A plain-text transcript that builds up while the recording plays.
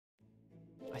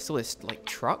saw this like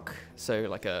truck, so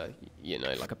like a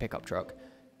like a pickup truck,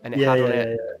 and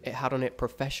it had on it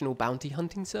professional bounty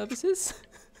hunting services.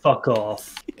 Fuck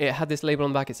off. It had this label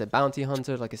on the back. It said bounty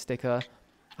hunter, like a sticker.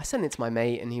 I sent it to my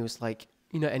mate, and he was like,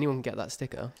 anyone can get that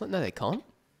sticker. I was like, no, they can't.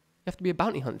 You have to be a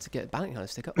bounty hunter to get a bounty hunter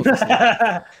sticker.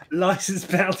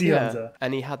 Licensed bounty hunter.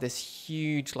 And he had this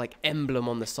huge like emblem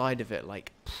on the side of it,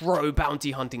 like pro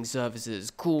bounty hunting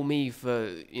services. Call me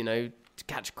for to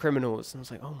catch criminals. And I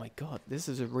was like, oh my god, this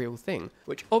is a real thing.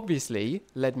 Which obviously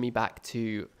led me back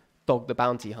to Dog the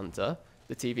Bounty Hunter,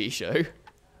 the TV show.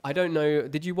 I don't know.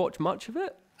 Did you watch much of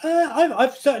it?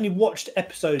 I've certainly watched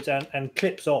episodes and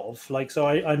clips of, like, so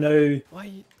I know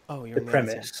the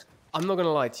premise. I'm not going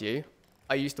to lie to you.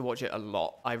 I used to watch it a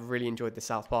lot. I really enjoyed the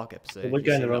South Park episode. Well, we're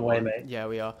going the wrong way, mate. Yeah,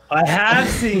 we are. I have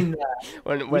seen that.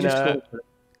 when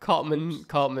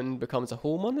Cartman becomes a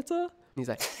hall monitor, he's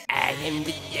like, I am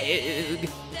the dog,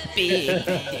 big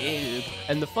dog.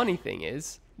 And the funny thing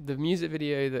is, the music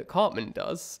video that Cartman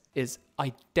does is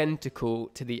identical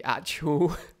to the actual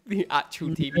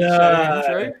TV show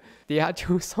intro. The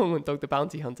actual song on Dog the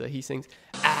Bounty Hunter, he sings,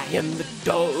 I am the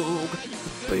dog,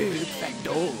 the big fat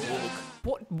dog.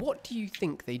 What do you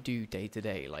think they do day to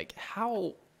day? Like,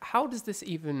 how does this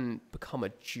even become a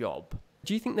job?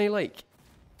 Do you think they like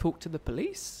talk to the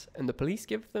police and the police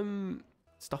give them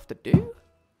stuff to do?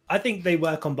 I think they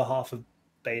work on behalf of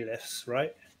bailiffs,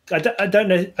 right? I don't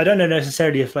know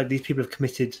necessarily if like these people have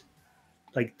committed,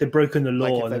 like they've broken the law,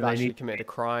 like if and they've actually need... committed a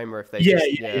crime, or if they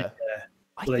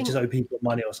or they just owe people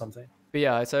money or something. But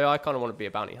yeah, so I kind of want to be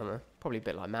a bounty hunter. Probably a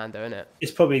bit like Mando, isn't it?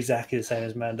 It's probably exactly the same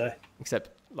as Mando,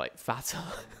 except like fatter.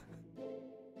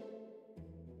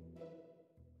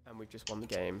 And we've just won the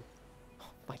game. Oh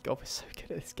my god, we're so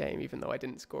good at this game, even though I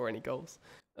didn't score any goals.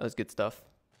 That was good stuff.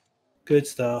 Good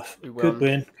stuff. Good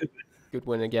win. Good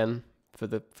win again for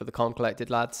the calm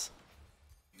collected lads.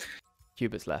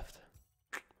 Cuba's left.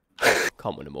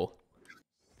 Can't win them all.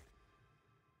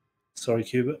 Sorry,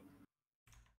 Cuba.